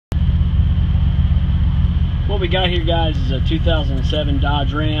we got here, guys, is a 2007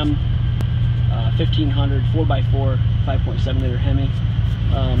 Dodge Ram 1500 4x4 5.7 liter Hemi.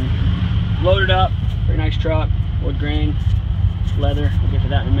 Loaded up, very nice truck, wood grain, leather. We'll get to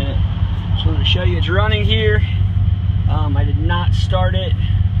that in a minute. Just wanted to show you it's running here. I did not start it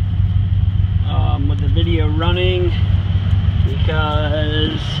with the video running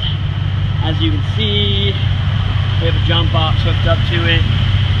because, as you can see, we have a jump box hooked up to it.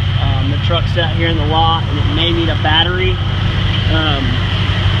 The truck's sat here in the lot and it may need a battery,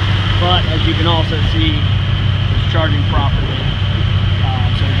 but as you can also see, it's charging properly,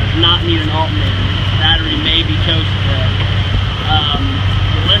 so it does not need an alternator. The battery may be toasted though.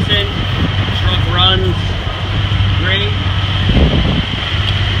 Listen, the truck runs great,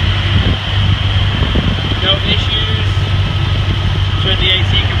 no issues. Should the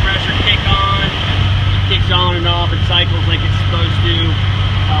AC compressor kick on, it kicks on and off, it cycles like it's supposed to.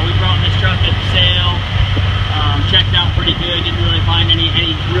 We brought this truck at the sale, checked out pretty good, didn't really find any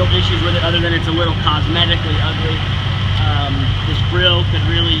real issues with it other than it's a little cosmetically ugly. This grill could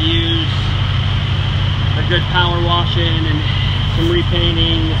really use a good power washing and some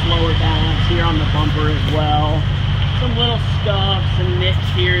repainting, this lower balance here on the bumper as well. Some little scuffs, some nicks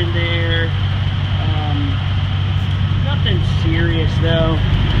here and there. Nothing serious though.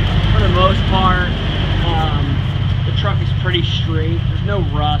 For the most part, the truck is pretty straight. There's no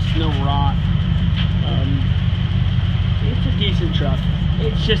rust, no rot. It's a decent truck.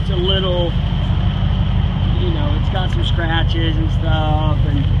 It's just a little, you know, it's got some scratches and stuff,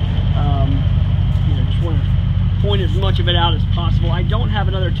 and you know, just want to point as much of it out as possible. I don't have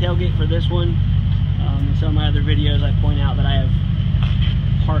another tailgate for this one. In some of my other videos, I point out that I have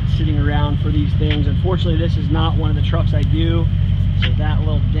parts sitting around for these things. Unfortunately, this is not one of the trucks I do, so that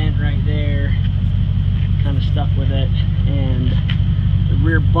little dent right there kind of stuck with it, and the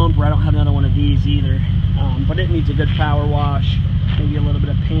rear bumper, I don't have another one of these either, but it needs a good power wash, maybe a little bit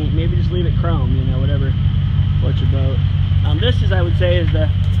of paint, maybe just leave it chrome, you know, whatever floats your boat. This is, I would say, is the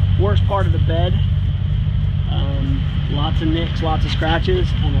worst part of the bed. Lots of nicks, lots of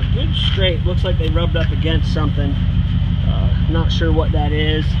scratches, and a good straight. Looks like they rubbed up against something. Not sure what that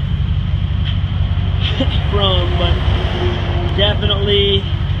is from, but definitely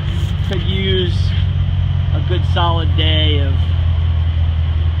could use a good solid day of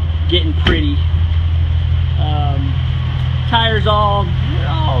getting pretty. Tires they're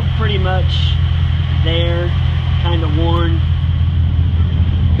all pretty much there, kind of worn.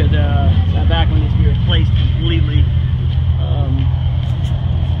 Could that back one needs to be replaced completely.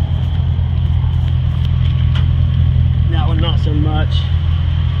 That one not so much,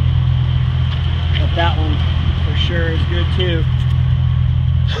 but that one for sure is good too.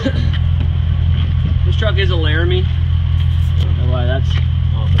 This truck is a Laramie. I don't know why that's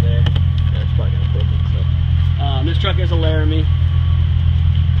off of there. That's probably gonna fit it. So, this truck is a Laramie.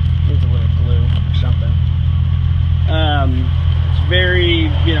 Needs a little glue or something. It's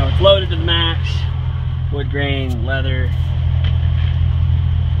very, you know, it's loaded to the max. Wood grain, leather,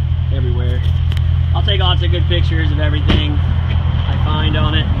 everywhere. I'll take lots of good pictures of everything I find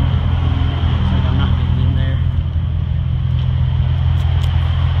on it. Looks like I'm not getting in there.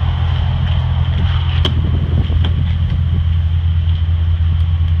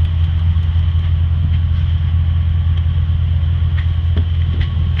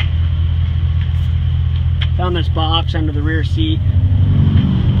 Found this box under the rear seat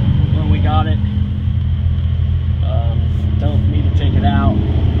when we got it. Don't need to take it out.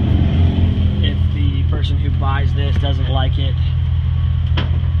 If the person who buys this doesn't like it,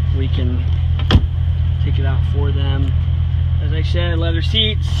 we can take it out for them. As I said, leather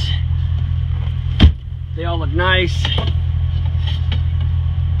seats. They all look nice.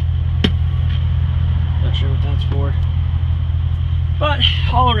 Not sure what that's for, but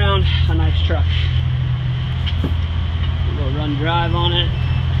all around a nice truck. We'll run drive on it.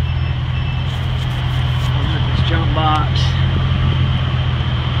 I'll put this jump box.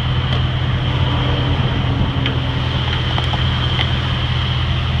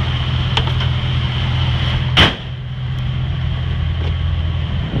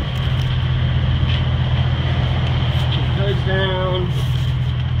 Down,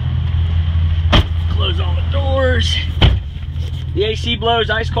 close all the doors. The AC blows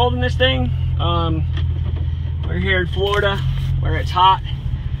ice cold in this thing. We're here in Florida where it's hot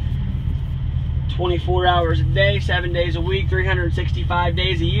 24 hours a day, 7 days a week, 365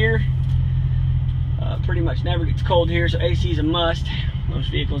 days a year. Pretty much never gets cold here, so AC is a must. Most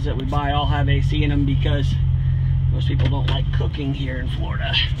vehicles that we buy all have AC in them because most people don't like cooking here in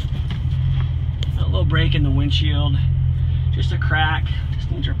Florida. A little break in the windshield. Just a crack,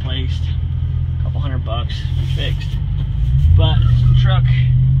 just needs replaced. A couple $100. fixed. But the truck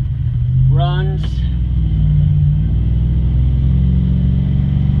runs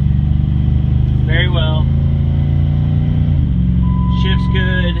very well. Shifts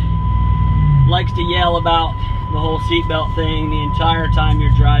good. Likes to yell about the whole seatbelt thing the entire time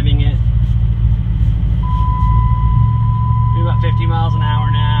you're driving it. We're about 50 miles an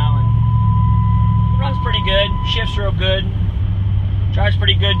hour now, and it runs pretty good. Shifts real good. Drives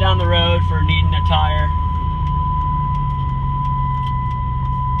pretty good down the road for needing a tire.